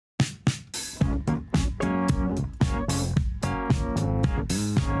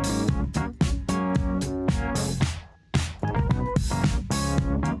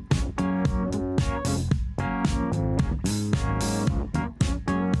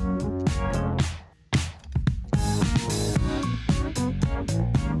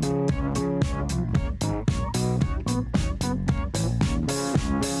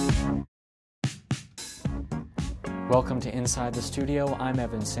Welcome to Inside the Studio. I'm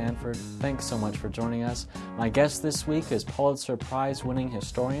Evan Sanford. Thanks so much for joining us. My guest this week is Pulitzer Prize-winning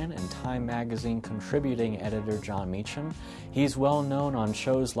historian and Time Magazine contributing editor Jon Meacham. He's well known on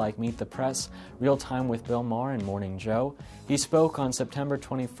shows like Meet the Press, Real Time with Bill Maher, and Morning Joe. He spoke on September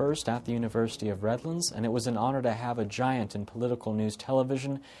 21st at the University of Redlands, and it was an honor to have a giant in political news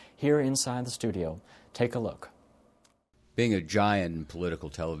television here inside the studio. Take a look. Being a giant in political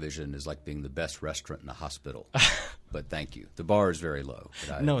television is like being the best restaurant in a hospital. But thank you. The bar is very low.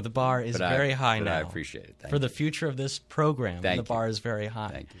 No, the bar is very high now. I appreciate it. For the future of this program, the bar is very high.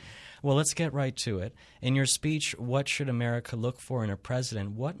 Thank you. Well, let's get right to it. In your speech, What Should America Look For in a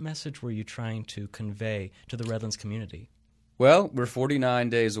President, what message were you trying to convey to the Redlands community? Well, we're 49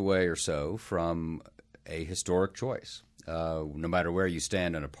 days away or so from a historic choice. No matter where you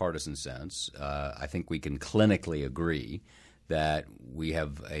stand in a partisan sense, I think we can clinically agree that we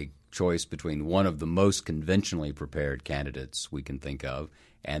have a choice between one of the most conventionally prepared candidates we can think of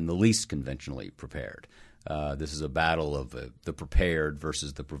and the least conventionally prepared. This is a battle of the prepared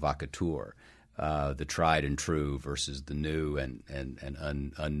versus the provocateur, the tried and true versus the new and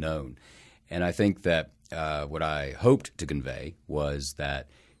unknown. And I think that what I hoped to convey was that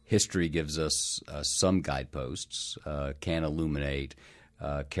history gives us some guideposts, can illuminate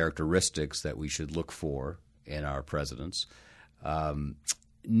characteristics that we should look for in our presidents.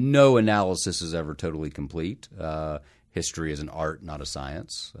 No analysis is ever totally complete. History is an art, not a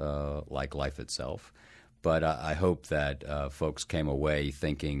science, like life itself. But I hope that folks came away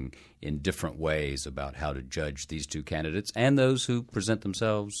thinking in different ways about how to judge these two candidates and those who present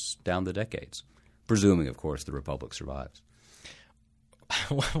themselves down the decades, presuming, of course, the Republic survives.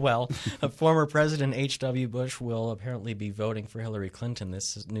 Well, former President H.W. Bush will apparently be voting for Hillary Clinton.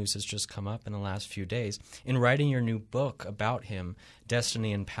 This news has just come up in the last few days. In writing your new book about him,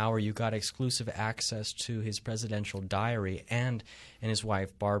 Destiny and Power, you got exclusive access to his presidential diary and his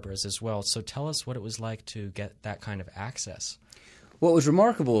wife Barbara's as well. So tell us what it was like to get that kind of access. What was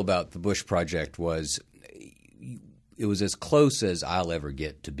remarkable about the Bush Project was it was as close as I'll ever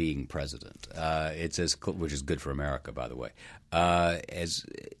get to being president. Which is good for America, by the way. As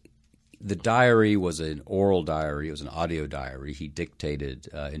the diary was an oral diary, it was an audio diary. He dictated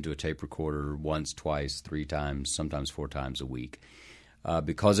into a tape recorder once, twice, 3 times, sometimes 4 times a week.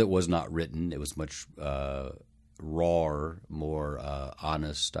 Because it was not written, it was much rawer, more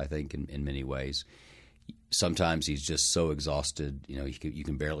honest, I think, in many ways. Sometimes he's just so exhausted, you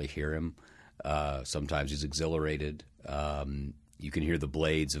can barely hear him. Sometimes he's exhilarated. You can hear the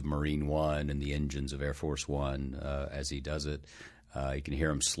blades of Marine One and the engines of Air Force One as he does it. You can hear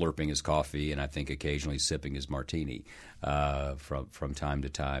him slurping his coffee and I think occasionally sipping his martini from time to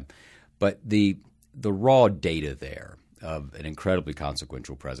time. But the raw data there of an incredibly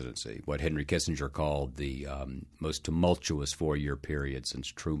consequential presidency, what Henry Kissinger called the most tumultuous 4-year period since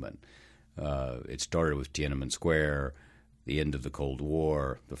Truman. It started with Tiananmen Square, the end of the Cold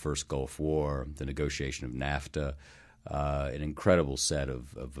War, the first Gulf War, the negotiation of NAFTA, an incredible set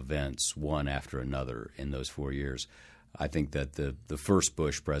of events, one after another in those 4 years. I think that the first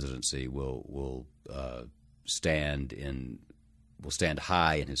Bush presidency will stand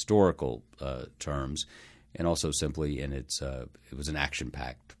high in historical terms, and also simply in it was an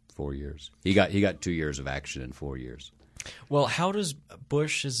action-packed 4 years. He got 2 years of action in 4 years. Well, how does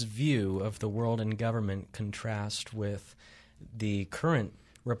Bush's view of the world and government contrast with the current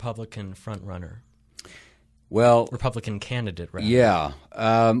Republican frontrunner? Well, Republican candidate, rather. Yeah.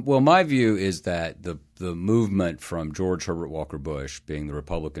 Well, my view is that the movement from George Herbert Walker Bush being the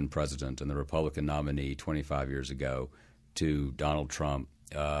Republican president and the Republican nominee 25 years ago to Donald Trump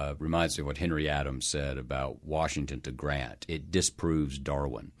reminds me of what Henry Adams said about Washington to Grant. It disproves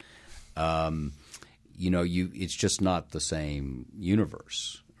Darwin. It's just not the same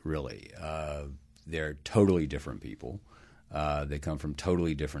universe, really. They're totally different people. They come from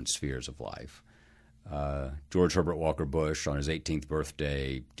totally different spheres of life. George Herbert Walker Bush, on his 18th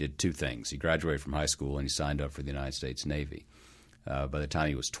birthday, did 2 things. He graduated from high school and he signed up for the United States Navy. By the time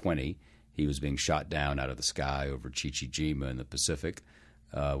he was 20, he was being shot down out of the sky over Chichijima in the Pacific,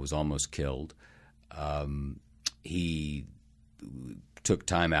 was almost killed. He took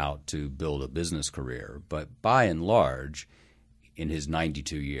time out to build a business career, but by and large, in his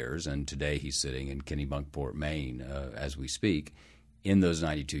 92 years, and today he's sitting in Kennebunkport, Maine, as we speak, in those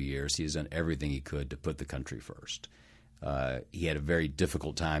 92 years, he has done everything he could to put the country first. He had a very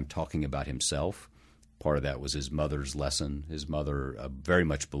difficult time talking about himself. Part of that was his mother's lesson. His mother very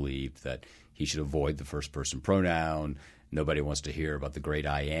much believed that he should avoid the first-person pronoun. Nobody wants to hear about the great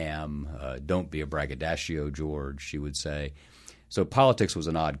I am. Don't be a braggadocio, George, she would say. So politics was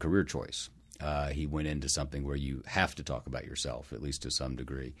an odd career choice. He went into something where you have to talk about yourself, at least to some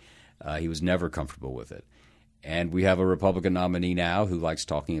degree. He was never comfortable with it. And we have a Republican nominee now who likes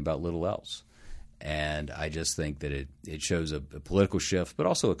talking about little else. And I just think that it shows a political shift, but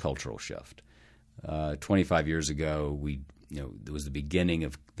also a cultural shift. 25 years ago, it was the beginning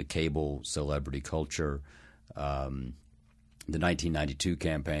of the cable celebrity culture. The 1992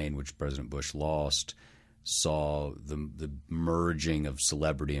 campaign, which President Bush lost, saw the merging of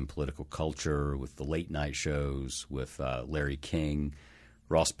celebrity and political culture with the late night shows with Larry King.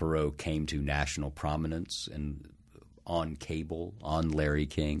 Ross Perot came to national prominence and on cable, on Larry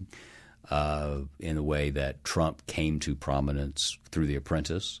King, in the way that Trump came to prominence through The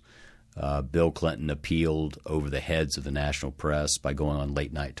Apprentice. Bill Clinton appealed over the heads of the national press by going on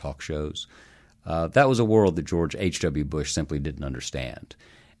late night talk shows. That was a world that George H.W. Bush simply didn't understand.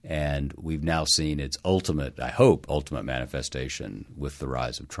 And we've now seen its ultimate manifestation with the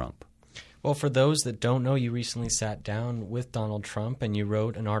rise of Trump. Well, for those that don't know, you recently sat down with Donald Trump and you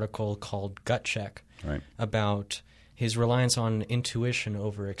wrote an article called Gut Check about his reliance on intuition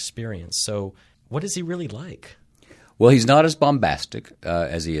over experience. So what is he really like? Well, he's not as bombastic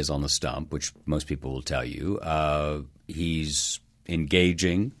as he is on the stump, which most people will tell you. He's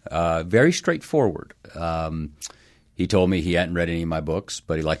engaging, very straightforward. He told me he hadn't read any of my books,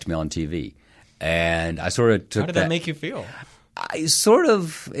 but he liked me on TV. And I sort of took How did that make you feel?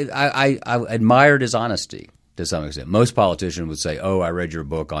 I admired his honesty to some extent. Most politicians would say, "Oh, I read your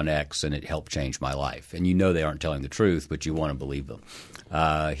book on X and it helped change my life," and you know they aren't telling the truth, but you want to believe them.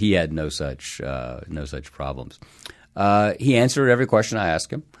 He had no such problems. He answered every question I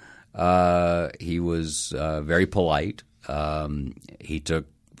asked him. He was very polite. He took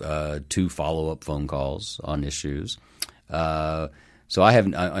 2 follow-up phone calls on issues. So I have,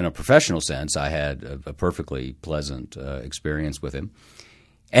 in a professional sense, I had a perfectly pleasant experience with him.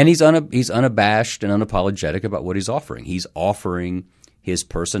 And he's unabashed and unapologetic about what he's offering. He's offering his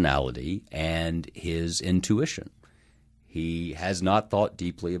personality and his intuition. He has not thought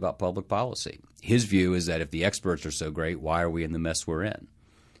deeply about public policy. His view is that if the experts are so great, why are we in the mess we're in?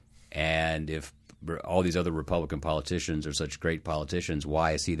 And if all these other Republican politicians are such great politicians,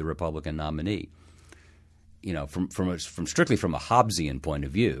 why is he the Republican nominee? You know, from strictly from a Hobbesian point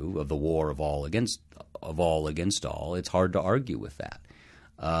of view of the war of all against all, it's hard to argue with that.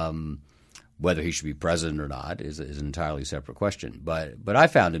 Whether he should be president or not is an entirely separate question. But I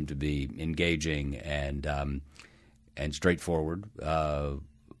found him to be engaging and straightforward.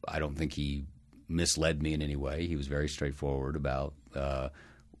 I don't think he misled me in any way. He was very straightforward about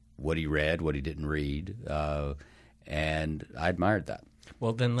what he read, what he didn't read, and I admired that.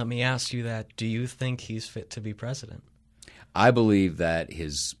 Well, then let me ask you that. Do you think he's fit to be president? I believe that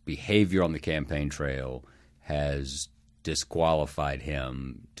his behavior on the campaign trail has disqualified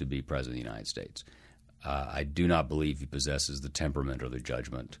him to be president of the United States. I do not believe he possesses the temperament or the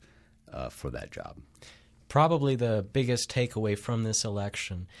judgment for that job. Probably the biggest takeaway from this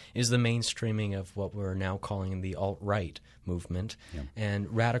election is the mainstreaming of what we're now calling the alt-right movement. Yeah.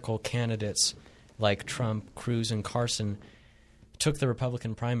 And radical candidates like Trump, Cruz, and Carson took the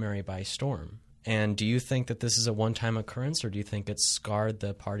Republican primary by storm. And do you think that this is a one-time occurrence, or do you think it's scarred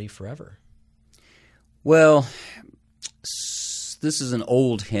the party forever? Well, this is an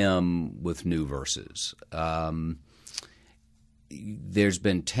old hymn with new verses. There's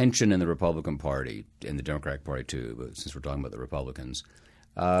been tension in the Republican Party, in the Democratic Party too, but since we're talking about the Republicans,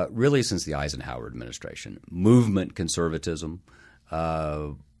 really since the Eisenhower administration. Movement conservatism,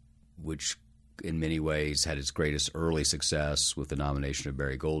 which in many ways had its greatest early success with the nomination of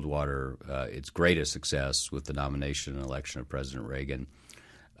Barry Goldwater, its greatest success with the nomination and election of President Reagan,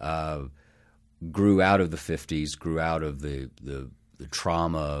 grew out of the 50s, grew out of the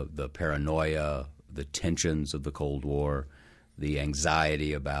trauma, the paranoia, the tensions of the Cold War, the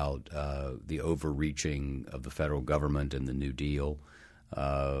anxiety about the overreaching of the federal government and the New Deal.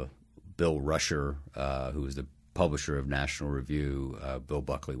 Bill Rusher, who was the publisher of National Review, Bill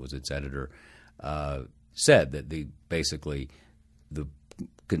Buckley was its editor, said that basically the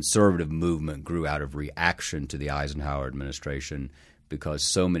conservative movement grew out of reaction to the Eisenhower administration because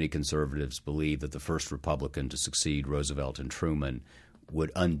so many conservatives believed that the first Republican to succeed Roosevelt and Truman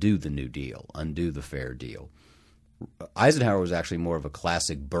would undo the New Deal, undo the fair deal. Eisenhower was actually more of a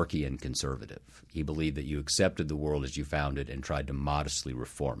classic Burkean conservative. He believed that you accepted the world as you found it and tried to modestly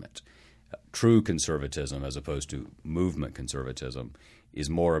reform it. True conservatism, as opposed to movement conservatism, is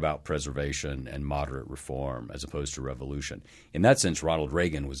more about preservation and moderate reform as opposed to revolution. In that sense, Ronald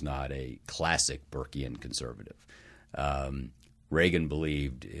Reagan was not a classic Burkean conservative. Reagan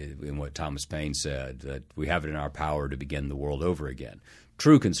believed in what Thomas Paine said, that we have it in our power to begin the world over again.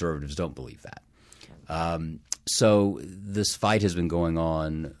 true conservatives don't believe that. So this fight has been going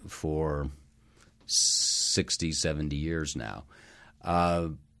on for 60, 70 years now.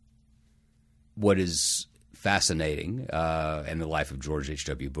 What is fascinating, and the life of George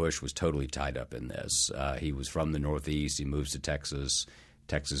H.W. Bush was totally tied up in this. He was from the Northeast. He moves to Texas.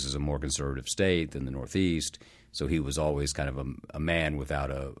 Texas is a more conservative state than the Northeast, so he was always kind of a man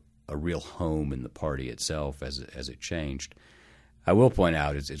without a real home in the party itself as it changed. I will point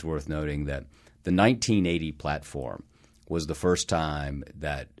out, it's worth noting that the 1980 platform was the first time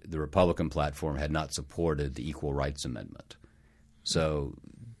that the Republican platform had not supported the Equal Rights Amendment. So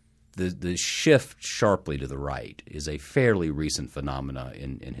the shift sharply to the right is a fairly recent phenomena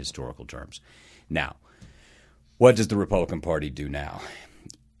in historical terms. Now, what does the Republican Party do now?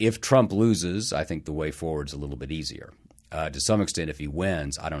 If Trump loses, I think the way forward is a little bit easier. To some extent, if he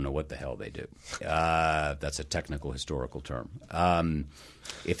wins, I don't know what the hell they do. That's a technical historical term.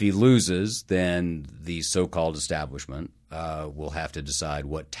 If he loses, then the so-called establishment will have to decide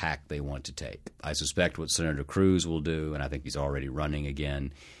what tack they want to take. I suspect what Senator Cruz will do, and I think he's already running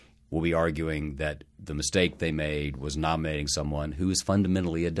again, will be arguing that the mistake they made was nominating someone who is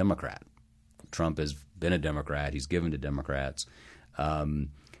fundamentally a Democrat. Trump has been a Democrat. He's given to Democrats.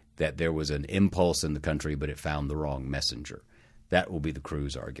 That there was an impulse in the country, but it found the wrong messenger. That will be the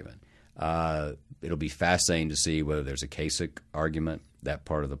Cruz argument. It'll be fascinating to see whether there's a Kasich argument, that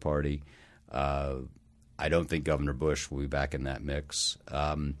part of the party. I don't think Governor Bush will be back in that mix.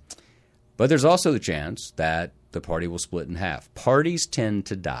 But there's also the chance that the party will split in half. Parties tend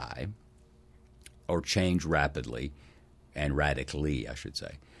to die or change rapidly, and radically, I should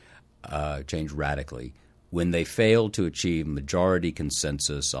say, change radically, when they fail to achieve majority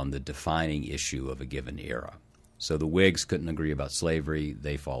consensus on the defining issue of a given era. So the Whigs couldn't agree about slavery,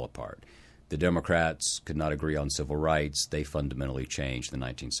 they fall apart. The Democrats could not agree on civil rights, they fundamentally changed in the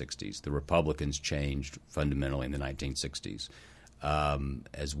 1960s. The Republicans changed fundamentally in the 1960s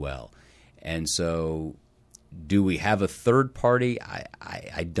as well. And so do we have a third party?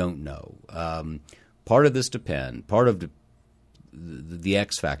 I don't know. Part of this depends, part of the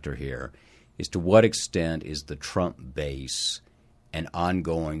X factor here is to what extent is the Trump base an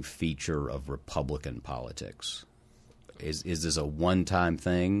ongoing feature of Republican politics? Is this a one-time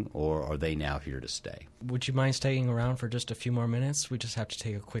thing, or are they now here to stay? Would you mind staying around for just a few more minutes? We just have to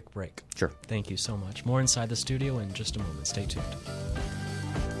take a quick break. Sure. Thank you so much. More Inside the Studio in just a moment. Stay tuned.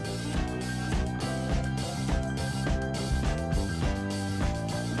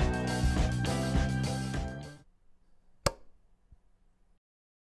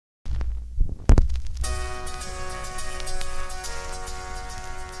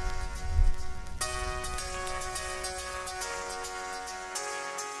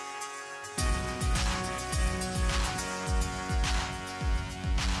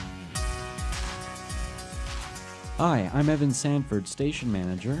 Hi, I'm Evan Sanford, Station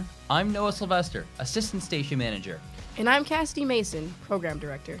Manager. I'm Noah Sylvester, Assistant Station Manager. And I'm Cassidy Mason, Program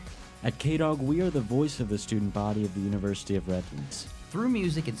Director. At KDAWG, we are the voice of the student body of the University of Redlands. Through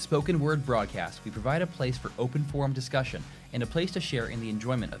music and spoken word broadcasts, we provide a place for open forum discussion and a place to share in the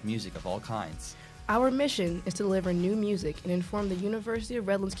enjoyment of music of all kinds. Our mission is to deliver new music and inform the University of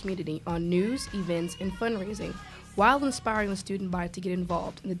Redlands community on news, events, and fundraising, while inspiring the student body to get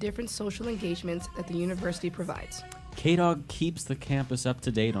involved in the different social engagements that the university provides. KDAWG keeps the campus up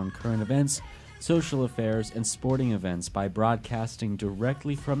to date on current events, social affairs, and sporting events by broadcasting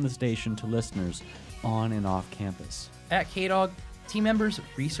directly from the station to listeners on and off campus. At KDAWG, team members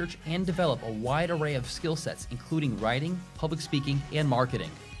research and develop a wide array of skill sets, including writing, public speaking, and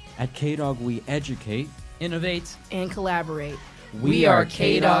marketing. At KDAWG, we educate, innovate, and collaborate. We are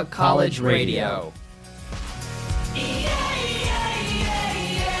KDAWG College Radio.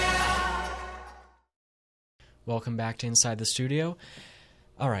 Welcome back to Inside the Studio.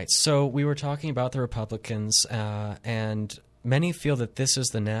 All right, so we were talking about the Republicans, and many feel that this is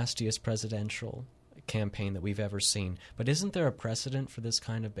the nastiest presidential campaign that we've ever seen. But isn't there a precedent for this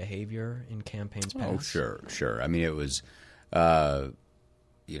kind of behavior in campaigns past? Oh, sure. I mean, it was,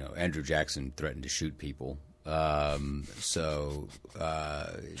 Andrew Jackson threatened to shoot people. But so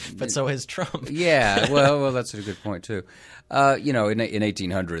has Trump. Yeah, well, that's a good point too. In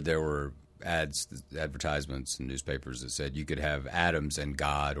 1800 there were advertisements in newspapers that said you could have Adams and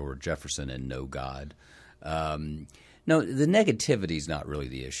God or Jefferson and no God. No, the negativity is not really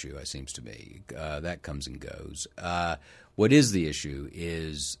the issue, it seems to me. That comes and goes. What is the issue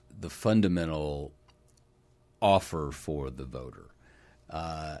is the fundamental offer for the voter.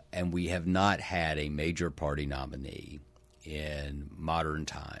 And we have not had a major party nominee in modern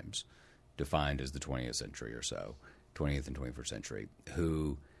times, defined as the 20th century or so, 20th and 21st century,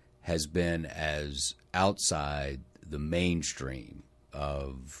 who has been as outside the mainstream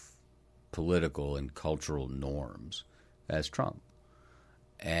of political and cultural norms as Trump.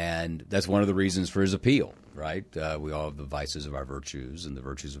 And that's one of the reasons for his appeal, right? We all have the vices of our virtues and the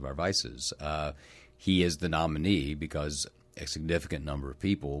virtues of our vices. He is the nominee because a significant number of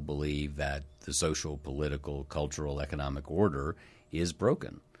people believe that the social, political, cultural, economic order is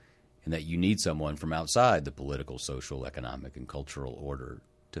broken, and that you need someone from outside the political, social, economic, and cultural order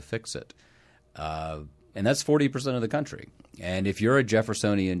to fix it. And that's 40% of the country. And if you're a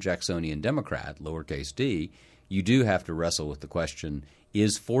Jeffersonian, Jacksonian Democrat, lowercase d, you do have to wrestle with the question,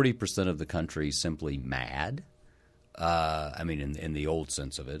 is 40% of the country simply mad? In the old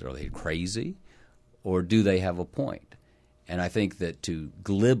sense of it, are they crazy? Or do they have a point? And I think that to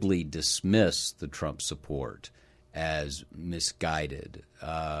glibly dismiss the Trump support as misguided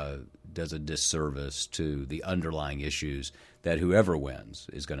does a disservice to the underlying issues that whoever wins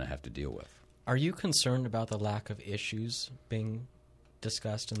is going to have to deal with. Are you concerned about the lack of issues being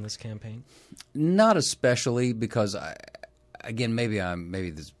discussed in this campaign? Not especially, because maybe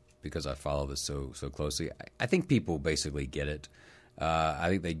this because I follow this so closely. I think people basically get it. I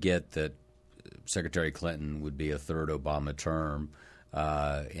think they get that Secretary Clinton would be a third Obama term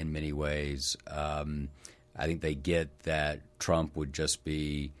in many ways. I think they get that Trump would just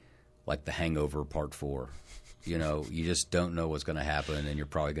be like The Hangover Part 4. You know, you just don't know what's going to happen, and you're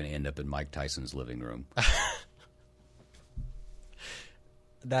probably going to end up in Mike Tyson's living room.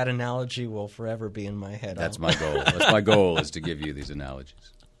 That analogy will forever be in my head. That's my goal. That's my goal, is to give you these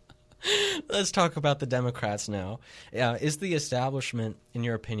analogies. Let's talk about the Democrats now. Is the establishment, in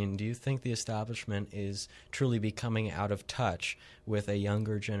your opinion, do you think the establishment is truly becoming out of touch with a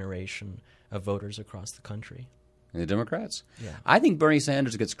younger generation of voters across the country? The Democrats? Yeah. I think Bernie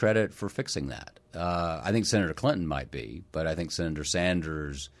Sanders gets credit for fixing that. I think Senator Clinton might be, but I think Senator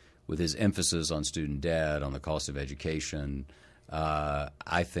Sanders, with his emphasis on student debt, on the cost of education,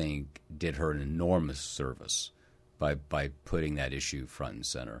 I think did her an enormous service by putting that issue front and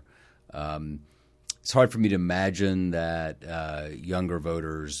center. It's hard for me to imagine that younger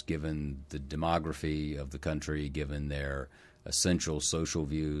voters, given the demography of the country, given their essential social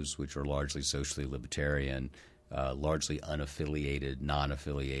views, which are largely socially libertarian, largely unaffiliated,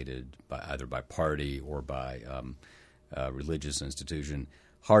 non-affiliated either by party or by religious institution,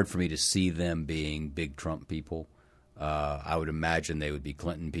 hard for me to see them being big Trump people. I would imagine they would be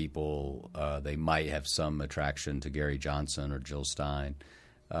Clinton people. They might have some attraction to Gary Johnson or Jill Stein.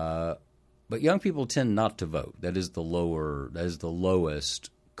 But young people tend not to vote. That is the lowest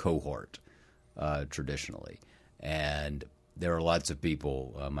cohort traditionally. And there are lots of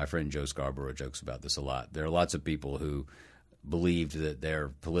people, my friend Joe Scarborough jokes about this a lot, there are lots of people who believed that their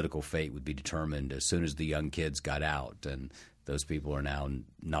political fate would be determined as soon as the young kids got out, and those people are now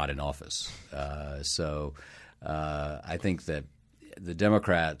not in office. So I think that the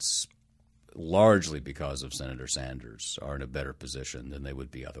Democrats, largely because of Senator Sanders, are in a better position than they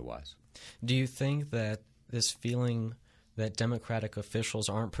would be otherwise. Do you think that this feeling that Democratic officials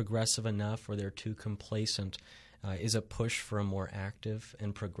aren't progressive enough or they're too complacent is a push for a more active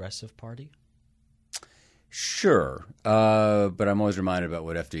and progressive party? Sure, but I'm always reminded about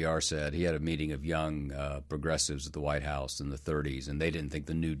what FDR said. He had a meeting of young progressives at the White House in the 30s, and they didn't think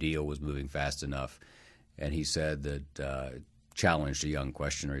the New Deal was moving fast enough. And he said that, challenged a young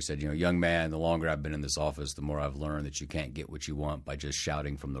questioner. He said, young man, the longer I've been in this office, the more I've learned that you can't get what you want by just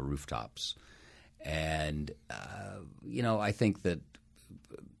shouting from the rooftops. And, I think that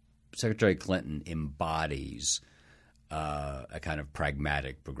Secretary Clinton embodies a kind of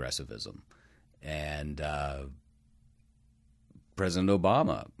pragmatic progressivism. And President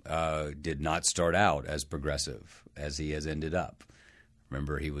Obama did not start out as progressive as he has ended up.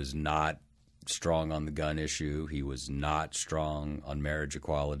 Remember, he was not strong on the gun issue. He was not strong on marriage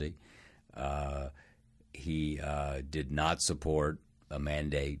equality. He did not support a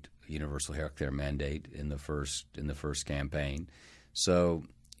mandate, universal health care mandate, in the first campaign. So,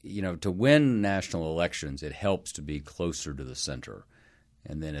 to win national elections, it helps to be closer to the center.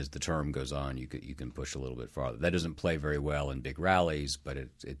 And then as the term goes on, you can push a little bit farther. That doesn't play very well in big rallies, but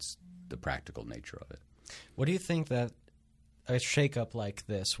it's the practical nature of it. What do you think that a shakeup like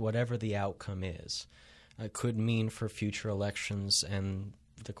this, whatever the outcome is, could mean for future elections and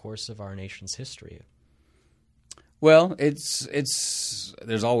the course of our nation's history? Well,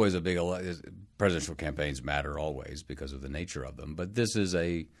 there's always a big presidential campaigns matter always because of the nature of them, but this is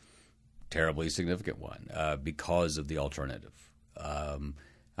a terribly significant one because of the alternative.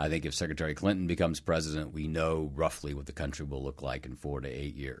 I think if Secretary Clinton becomes president, we know roughly what the country will look like in 4 to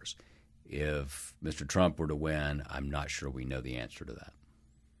 8 years. If Mr. Trump were to win, I'm not sure we know the answer to that.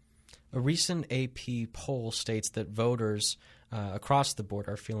 A recent AP poll states that voters across the board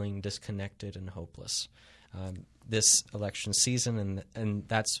are feeling disconnected and hopeless this election season, and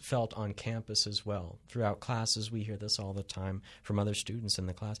that's felt on campus as well. Throughout classes, we hear this all the time from other students in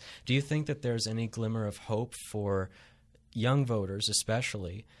the class. Do you think that there's any glimmer of hope for young voters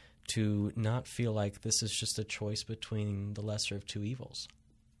especially to not feel like this is just a choice between the lesser of two evils?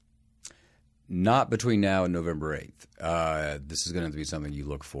 Not between now and November 8th. This is going to be something you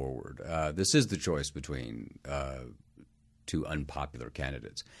look forward. This is the choice between two unpopular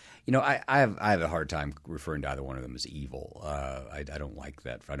candidates. You know, I have a hard time referring to either one of them as evil. I don't like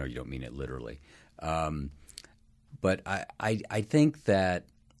that. I know you don't mean it literally. But I think that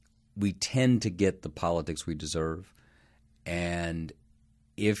we tend to get the politics we deserve. And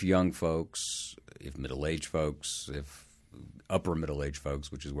if young folks, if middle-aged folks, if upper middle-aged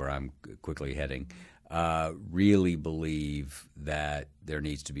folks, which is where I'm quickly heading, really believe that there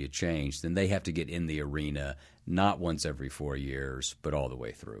needs to be a change, then they have to get in the arena not once every 4 years, but all the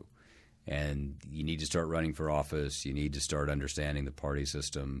way through. And you need to start running for office. You need to start understanding the party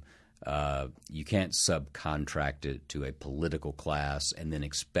system. You can't subcontract it to a political class and then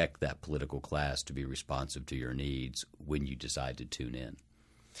expect that political class to be responsive to your needs when you decide to tune in.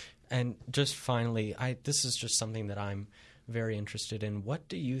 And just finally, this is just something that I'm very interested in. What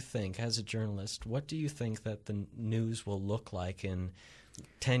do you think, as a journalist, what do you think that the news will look like in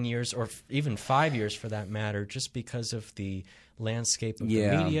 10 years or even 5 years for that matter, just because of the landscape of the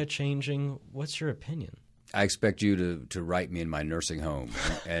media changing? What's your opinion? I expect you to write me in my nursing home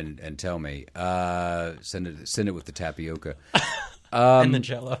and tell me. Send it with the tapioca. And the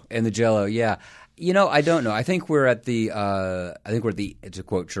Jell-O. And the Jell-O, yeah. You know, I don't know. I think we're at to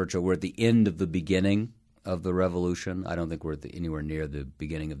quote Churchill, we're at the end of the beginning of the revolution. I don't think we're anywhere near the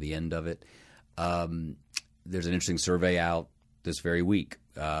beginning of the end of it. There's an interesting survey out this very week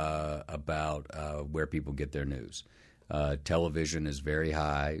about where people get their news. Television is very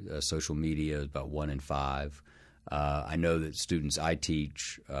high. Social media is about 1 in 5. I know that students I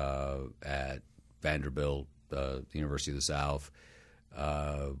teach at Vanderbilt, the University of the South,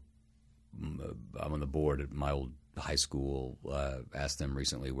 I'm on the board at my old high school, asked them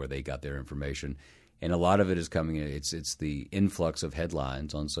recently where they got their information. And a lot of it is coming in. It's the influx of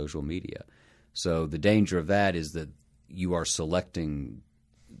headlines on social media. So the danger of that is that you are selecting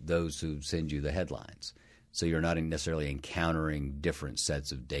those who send you the headlines. So you're not necessarily encountering different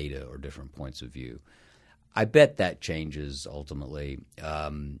sets of data or different points of view. I bet that changes ultimately.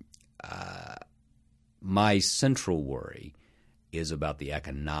 My central worry is about the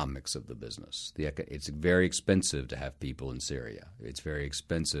economics of the business. It's very expensive to have people in Syria. It's very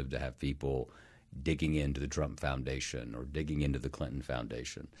expensive to have people digging into the Trump Foundation or digging into the Clinton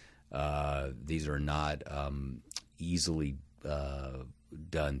Foundation. These are not easily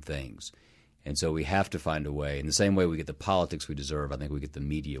done things. And so we have to find a way. In the same way we get the politics we deserve, I think we get the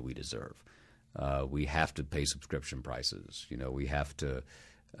media we deserve. We have to pay subscription prices. You know, we have to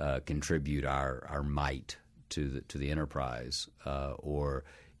contribute our might to the enterprise, or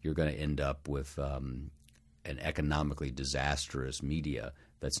you're going to end up with an economically disastrous media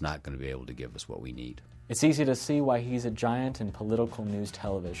that's not going to be able to give us what we need. It's easy to see why he's a giant in political news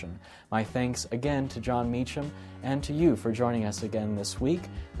television. My thanks again to Jon Meacham and to you for joining us again this week.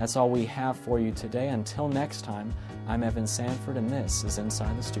 That's all we have for you today. Until next time, I'm Evan Sanford, and this is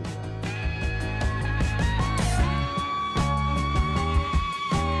Inside the Studio.